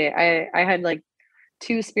 I had like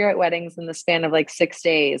 2 Spirit weddings in the span of like 6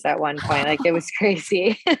 days at one point. Like it was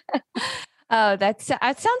crazy. Oh, that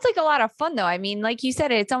sounds like a lot of fun, though. I mean, like you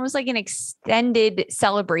said, it's almost like an extended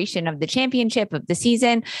celebration of the championship of the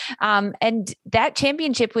season. And that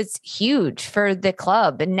championship was huge for the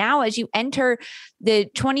club. And now as you enter the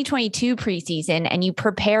 2022 preseason and you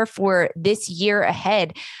prepare for this year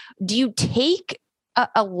ahead, do you take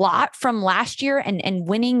a lot from last year and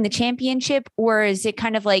winning the championship, or is it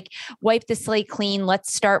kind of like wipe the slate clean,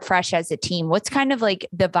 let's start fresh as a team? What's kind of like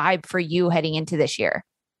the vibe for you heading into this year?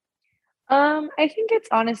 I think it's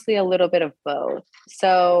honestly a little bit of both.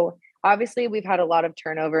 So obviously we've had a lot of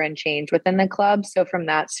turnover and change within the club. So from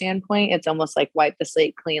that standpoint, it's almost like wipe the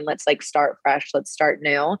slate clean. Let's like start fresh. Let's start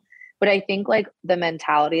new. But I think like the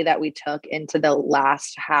mentality that we took into the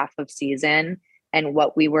last half of season and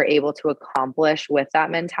what we were able to accomplish with that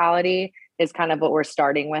mentality is kind of what we're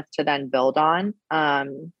starting with to then build on,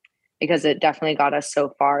 because it definitely got us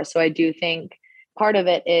so far. So I do think part of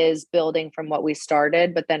it is building from what we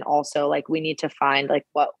started, but then also like we need to find like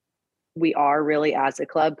what we are really as a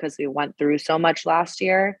club, because we went through so much last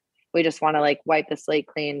year. We just want to like wipe the slate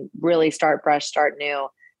clean, really start fresh, start new,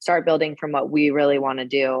 start building from what we really want to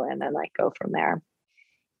do, and then like go from there.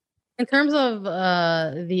 In terms of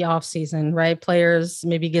the off season, right? Players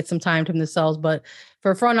maybe get some time to themselves, but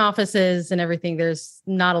for front offices and everything, there's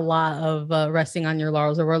not a lot of resting on your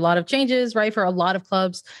laurels. There were a lot of changes, right? For a lot of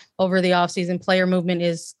clubs over the off season, player movement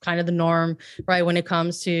is kind of the norm, right? When it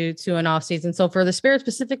comes to an off season. So for the Spirit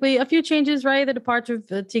specifically, a few changes, right? The departure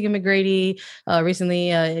of Tegan McGrady, recently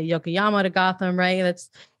Yokoyama to Gotham, right?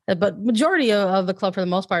 But majority of the club for the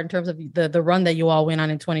most part, in terms of the run that you all went on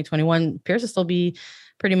in 2021, appears to still be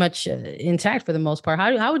pretty much intact for the most part.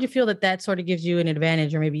 How would you feel that sort of gives you an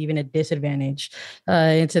advantage or maybe even a disadvantage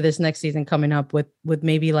into this next season coming up with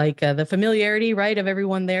maybe like the familiarity, right, of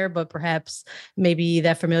everyone there, but perhaps maybe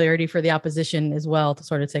that familiarity for the opposition as well to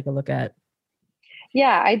sort of take a look at?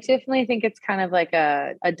 Yeah, I definitely think it's kind of like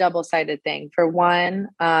a double-sided thing. For one,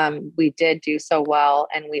 we did do so well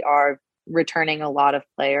and we are returning a lot of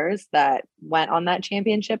players that went on that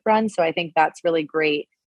championship run. So I think that's really great.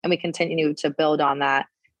 And we continue to build on that.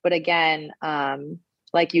 But again,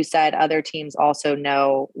 like you said, other teams also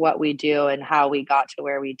know what we do and how we got to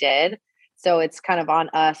where we did. So it's kind of on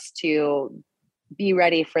us to be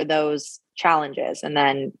ready for those challenges and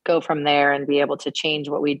then go from there and be able to change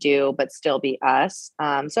what we do, but still be us.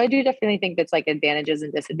 So I do definitely think that's like advantages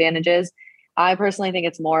and disadvantages. I personally think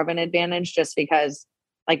it's more of an advantage just because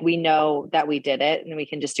like we know that we did it and we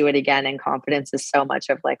can just do it again. And confidence is so much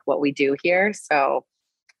of like what we do here. So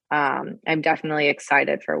I'm definitely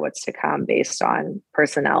excited for what's to come based on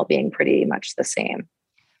personnel being pretty much the same.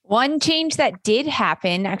 One change that did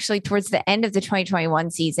happen actually towards the end of the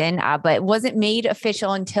 2021 season, but wasn't made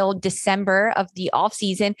official until December of the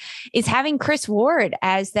offseason, is having Chris Ward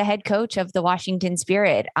as the head coach of the Washington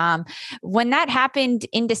Spirit. When that happened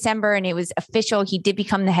in December and it was official, he did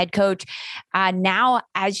become the head coach. Now,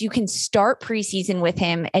 as you can start preseason with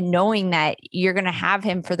him and knowing that you're going to have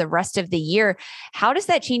him for the rest of the year, how does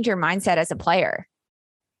that change your mindset as a player?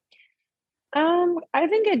 I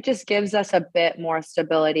think it just gives us a bit more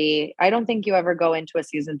stability. I don't think you ever go into a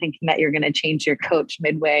season thinking that you're going to change your coach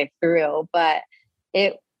midway through, but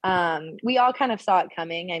we all kind of saw it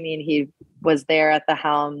coming. I mean, he was there at the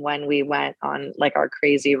helm when we went on like our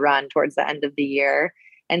crazy run towards the end of the year.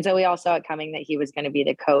 And so we all saw it coming that he was going to be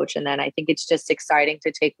the coach. And then I think it's just exciting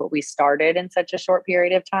to take what we started in such a short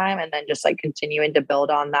period of time and then just like continuing to build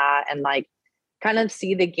on that and like kind of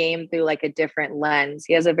see the game through like a different lens.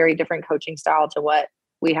 He has a very different coaching style to what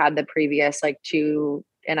we had the previous like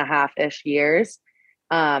 2.5-ish years,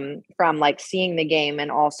 from like seeing the game and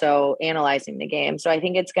also analyzing the game. So I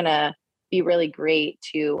think it's going to be really great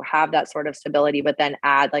to have that sort of stability, but then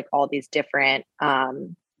add like all these different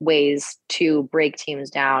ways to break teams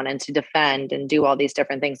down and to defend and do all these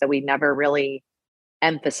different things that we never really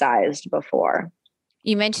emphasized before.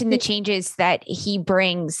 You mentioned the changes that he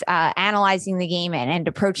brings, analyzing the game and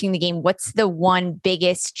approaching the game. What's the one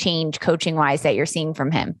biggest change coaching wise that you're seeing from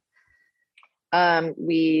him?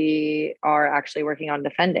 We are actually working on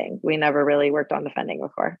defending. We never really worked on defending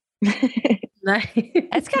before.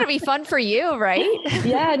 That's gotta be fun for you, right?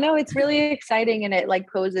 Yeah, no, it's really exciting. And it like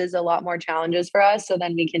poses a lot more challenges for us. So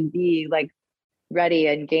then we can be like ready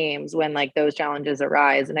in games when like those challenges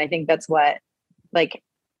arise. And I think that's what like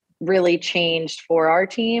really changed for our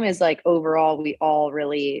team is like overall we all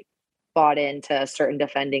really bought into a certain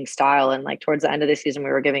defending style, and like towards the end of the season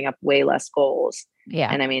we were giving up way less goals.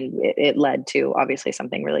 Yeah, and I mean it led to obviously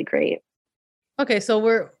something really great. Okay, so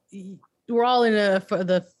we're all in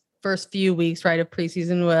the first few weeks, right, of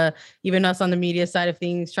preseason, even us on the media side of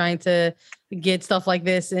things trying to get stuff like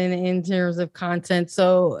this in terms of content.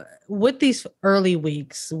 So with these early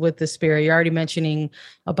weeks with the Spirit, you're already mentioning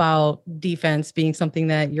about defense being something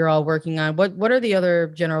that you're all working on. What are the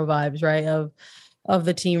other general vibes, right, of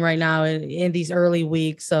the team right now in these early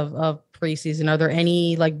weeks of preseason? Are there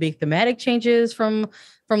any like big thematic changes from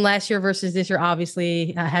last year versus this year?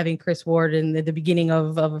 Obviously, having Chris Ward in the beginning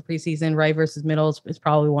of a preseason, right, versus middle is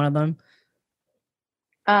probably one of them.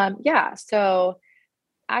 Yeah. So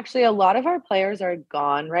Actually, a lot of our players are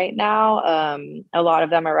gone right now. A lot of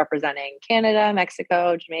them are representing Canada,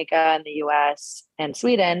 Mexico, Jamaica, and the US and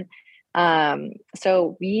Sweden.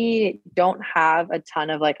 So we don't have a ton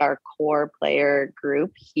of like our core player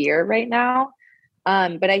group here right now.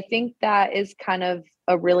 But I think that is kind of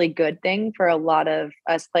a really good thing for a lot of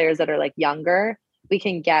us players that are like younger. We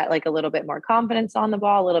can get like a little bit more confidence on the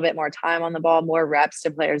ball, a little bit more time on the ball, more reps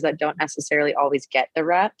to players that don't necessarily always get the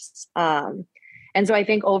reps. And so I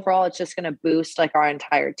think overall it's just going to boost like our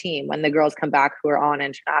entire team when the girls come back who are on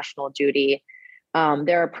international duty.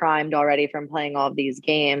 They're primed already from playing all of these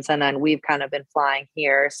games. And then we've kind of been flying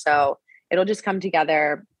here. So it'll just come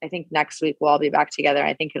together. I think next week we'll all be back together.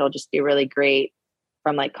 I think it'll just be really great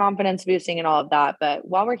from like confidence boosting and all of that. But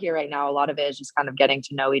while we're here right now, a lot of it is just kind of getting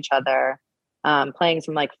to know each other, playing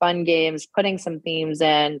some like fun games, putting some themes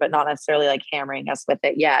in, but not necessarily like hammering us with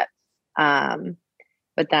it yet.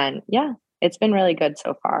 But then, yeah, it's been really good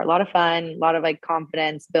so far. A lot of fun, a lot of like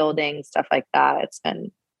confidence building, stuff like that. It's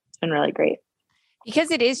been really great. Because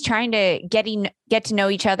it is trying to get to know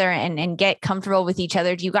each other and get comfortable with each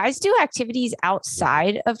other. Do you guys do activities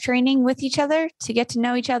outside of training with each other to get to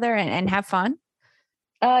know each other and have fun?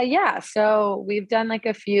 Yeah. So we've done like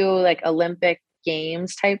a few like Olympic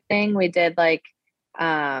games type thing. We did like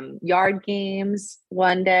yard games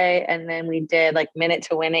one day, and then we did like minute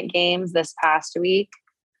to win it games this past week.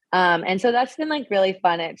 And so that's been like really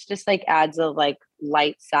fun. It's just like adds a like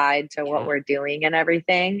light side to what we're doing and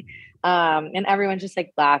everything. And everyone's just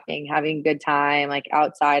like laughing, having a good time, like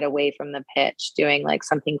outside away from the pitch, doing like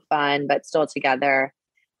something fun, but still together.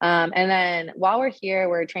 And then while we're here,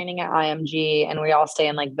 we're training at IMG and we all stay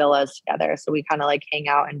in like villas together. So we kind of like hang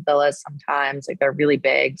out in villas sometimes, like they're really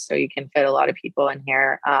big. So you can fit a lot of people in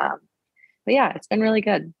here. But yeah, it's been really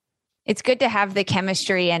good. It's good to have the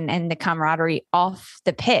chemistry and the camaraderie off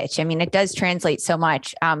the pitch. I mean, it does translate so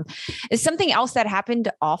much. It's something else that happened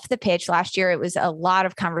off the pitch last year. It was a lot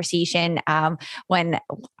of conversation when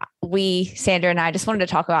Sandra and I just wanted to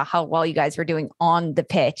talk about how well you guys were doing on the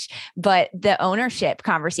pitch, but the ownership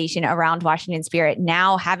conversation around Washington Spirit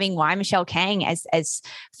now having Michelle Kang as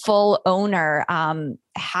full owner.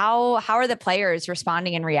 How are the players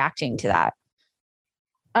responding and reacting to that?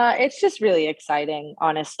 It's just really exciting,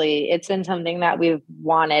 honestly. It's been something that we've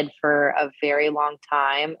wanted for a very long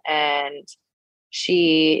time. And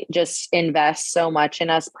she just invests so much in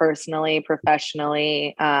us personally,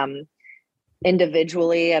 professionally,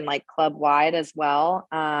 individually, and like club wide as well.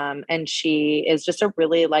 And she is just a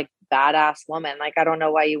really like badass woman. Like, I don't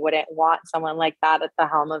know why you wouldn't want someone like that at the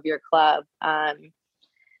helm of your club.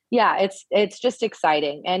 Yeah, it's just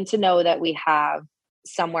exciting. And to know that we have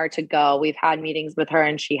somewhere to go. We've had meetings with her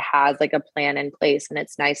and she has like a plan in place, and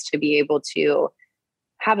it's nice to be able to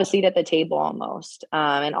have a seat at the table almost.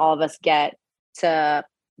 And all of us get to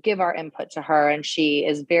give our input to her, and she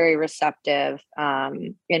is very receptive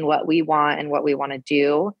in what we want and what we want to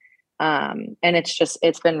do. And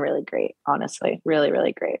it's been really great, honestly, really,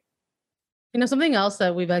 really great. You know, something else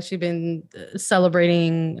that we've actually been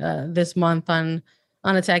celebrating this month on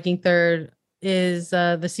Attacking Third is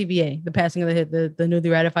the CBA, the passing of the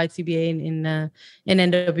newly ratified CBA in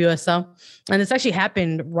NWSL. And it's actually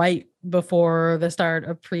happened right before the start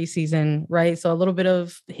of preseason, right? So a little bit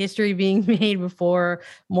of history being made before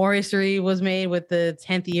more history was made with the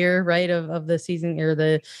 10th year, right, of the season, or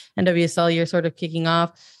the NWSL year sort of kicking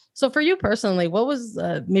off. So for you personally, what was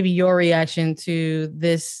maybe your reaction to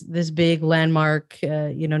this big landmark,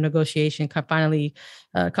 negotiation finally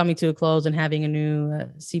coming to a close and having a new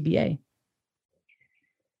CBA?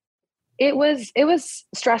 It was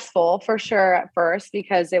stressful for sure at first,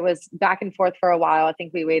 because it was back and forth for a while. I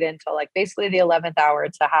think we waited until like basically the 11th hour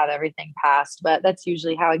to have everything passed, but that's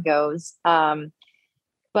usually how it goes.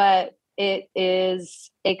 But it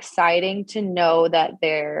is exciting to know that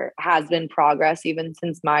there has been progress even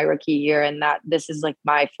since my rookie year, and that this is like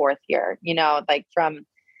my 4th year, like from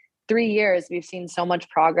 3 years, we've seen so much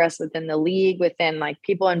progress within the league, within like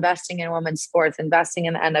people investing in women's sports, investing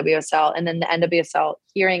in the NWSL, and then the NWSL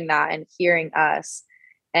hearing that and hearing us.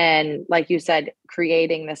 And like you said,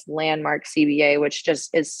 creating this landmark CBA, which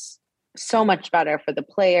just is so much better for the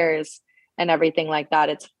players and everything like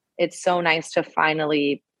that. It's so nice to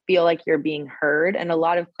finally feel like you're being heard. And a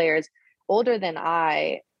lot of players older than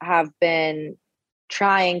I have been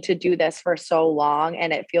trying to do this for so long,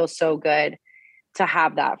 and it feels so good to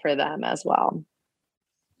have that for them as well.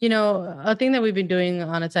 You know, a thing that we've been doing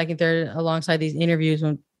on Attacking Third alongside these interviews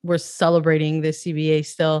when we're celebrating this CBA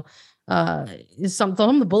still is some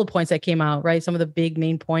of the bullet points that came out, right? Some of the big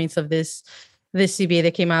main points of this CBA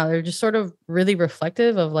that came out, they're just sort of really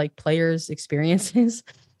reflective of like players' experiences.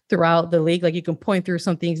 throughout the league. Like you can point through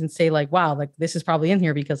some things and say like, wow, like this is probably in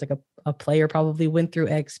here because like a player probably went through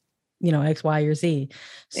X, X, Y, or Z.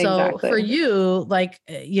 So Exactly. for you, like,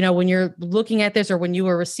 when you're looking at this or when you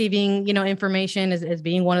were receiving, information as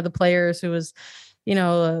being one of the players who was,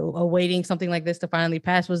 awaiting something like this to finally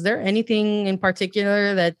pass, was there anything in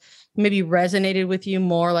particular that maybe resonated with you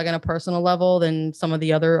more like on a personal level than some of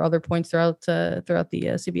the other points throughout the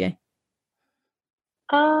CBA?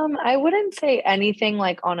 I wouldn't say anything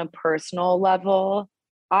like on a personal level.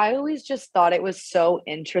 I always just thought it was so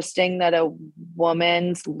interesting that a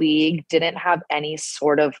women's league didn't have any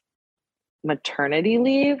sort of maternity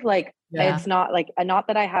leave. Like, it's not like, not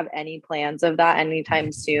that I have any plans of that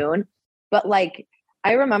anytime soon, but like,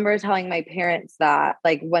 I remember telling my parents that,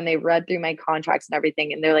 like, when they read through my contracts and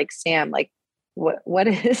everything, and they're like, Sam, like, what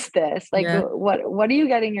is this? Like, what are you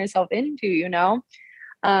getting yourself into,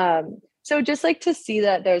 So just like to see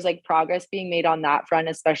that there's like progress being made on that front,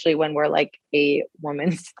 especially when we're like a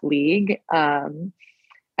women's league. I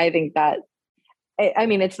think that, I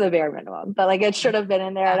mean, it's the bare minimum, but like it should have been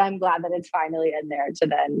in there, and I'm glad that it's finally in there to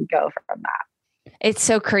then go from that. It's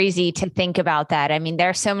so crazy to think about that. I mean, there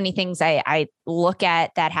are so many things I look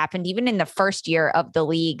at that happened even in the first year of the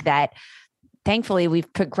league that thankfully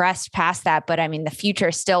we've progressed past that. But I mean, the future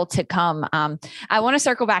is still to come. I want to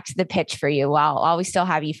circle back to the pitch for you while we still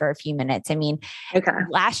have you for a few minutes. I mean,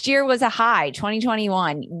 last year was a high,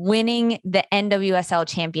 2021, winning the NWSL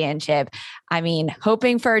championship. I mean,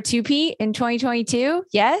 hoping for a two-peat in 2022.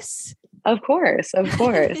 Yes. Of course.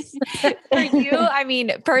 For you, I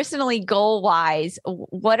mean, personally, goal wise,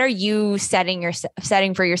 what are you setting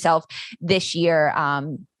for yourself this year,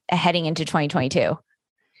 heading into 2022?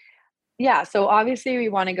 Yeah. So obviously we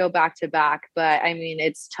want to go back to back, but I mean,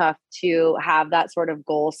 it's tough to have that sort of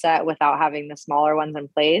goal set without having the smaller ones in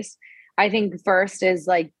place. I think first is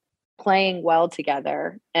like playing well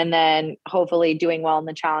together, and then hopefully doing well in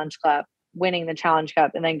the Challenge Cup, winning the Challenge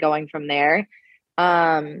Cup, and then going from there.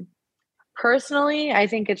 Personally, I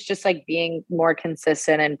think it's just like being more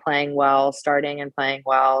consistent and playing well, starting and playing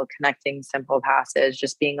well, connecting simple passes,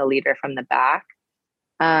 just being a leader from the back.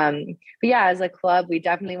 But yeah, as a club, we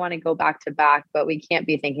definitely want to go back to back, but we can't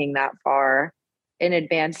be thinking that far in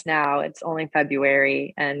advance now. It's only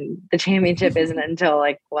February, and the championship isn't until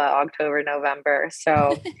like October, November.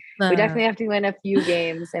 So we definitely have to win a few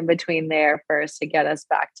games in between there first to get us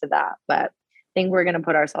back to that. But I think we're going to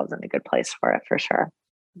put ourselves in a good place for it for sure.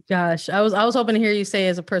 Gosh, I was hoping to hear you say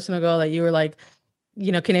as a personal goal that you were like,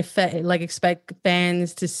 can expect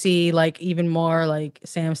fans to see like even more like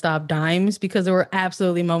Sam Staab dimes, because there were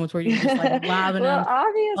absolutely moments where you were just like lobbing them.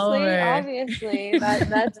 Obviously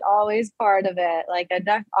that's always part of it. Like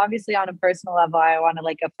obviously on a personal level, I want to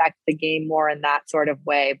like affect the game more in that sort of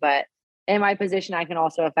way, but in my position, I can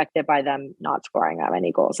also affect it by them not scoring that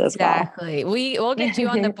many goals as well. Exactly. We'll get you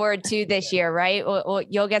on the board too this year, right?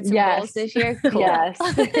 You'll get some goals this year. Cool. Yes.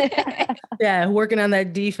 Yeah. Working on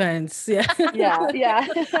that defense. Yeah. Yeah.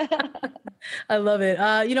 I love it.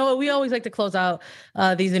 You know what? We always like to close out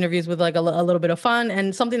these interviews with like a little bit of fun,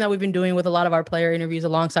 and something that we've been doing with a lot of our player interviews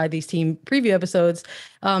alongside these team preview episodes.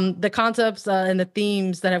 The concepts and the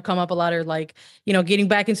themes that have come up a lot are like, getting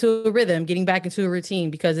back into a rhythm, getting back into a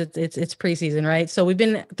routine, because it's preseason, right? So we've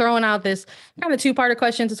been throwing out this kind of two-parter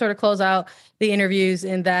question to sort of close out the interviews,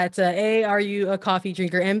 in that A, are you a coffee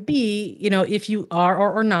drinker? And B, if you are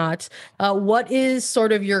or not, what is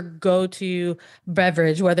sort of your go-to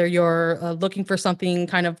beverage, whether you're looking for something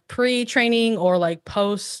kind of pre-training or like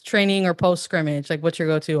post-training or post-scrimmage? Like, what's your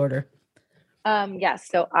go-to order? Yes.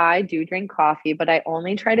 So I do drink coffee, but I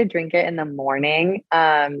only try to drink it in the morning.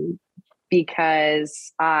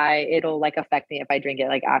 Because it'll like affect me if I drink it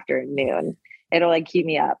like after noon. It'll like keep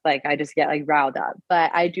me up. Like I just get like riled up.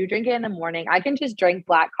 But I do drink it in the morning. I can just drink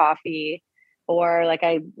black coffee, or like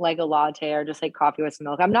I like a latte, or just like coffee with some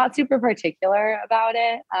milk. I'm not super particular about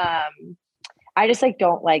it. I just like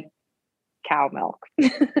don't like cow milk.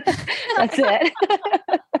 That's it.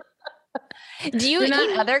 Do you eat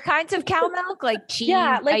other kinds of cow milk, like cheese,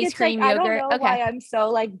 like ice cream, like, yogurt? I don't know why I'm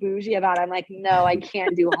so like bougie about it. I'm like, no, I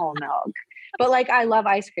can't do whole milk. But like, I love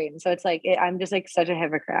ice cream. So it's like, I'm just like such a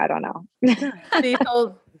hypocrite. I don't know.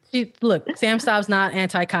 Look, Sam Staab's not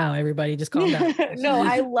anti-cow, everybody. Just calm down. No,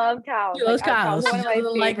 I love cows. She loves cows. Cows are one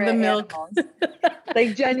of my favorite like the milk. animals.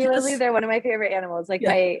 Like genuinely, they're one of my favorite animals. Like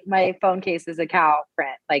my phone case is a cow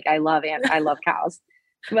print. Like I love cows.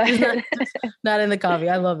 But not in the coffee.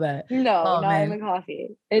 I love that. No, not in the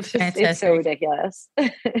coffee. It's just it's so ridiculous.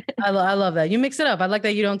 I love that. You mix it up. I like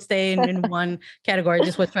that you don't stay in one category.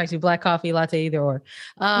 Just what strikes you: black coffee, latte, either or.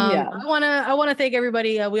 I wanna thank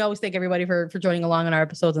everybody. We always thank everybody for joining along on our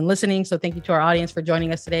episodes and listening. So thank you to our audience for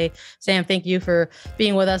joining us today. Sam, thank you for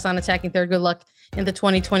being with us on Attacking Third. Good luck in the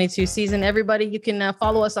 2022 season. Everybody, you can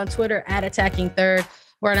follow us on Twitter at Attacking Third.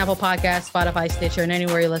 We're on Apple Podcasts, Spotify, Stitcher, and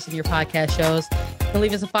anywhere you listen to your podcast shows. You can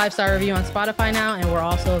leave us a 5-star review on Spotify now, and we're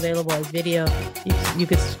also available as video. You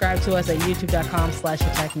can subscribe to us at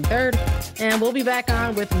youtube.com/Attacking Third. And we'll be back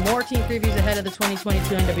on with more team previews ahead of the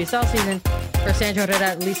 2022 NWSL season. For Sandra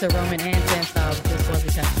Herrera, Lisa Roman, and Sam Staab, this was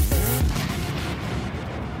Attacking Third.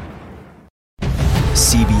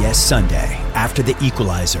 CBS Sunday, after the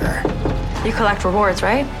Equalizer. You collect rewards,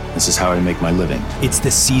 right? This is how I make my living. It's the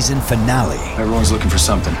season finale. Everyone's looking for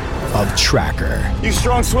something. Of Tracker. You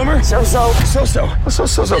strong swimmer? So-so.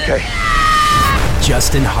 So-so's okay.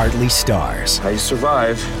 Justin Hartley stars. How you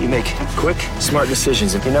survive, you make quick, smart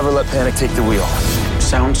decisions, and you never let panic take the wheel.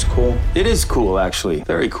 Sounds cool. It is cool, actually.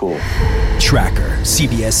 Very cool. Tracker,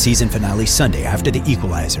 CBS season finale Sunday after the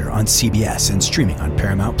Equalizer on CBS and streaming on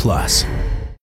Paramount+.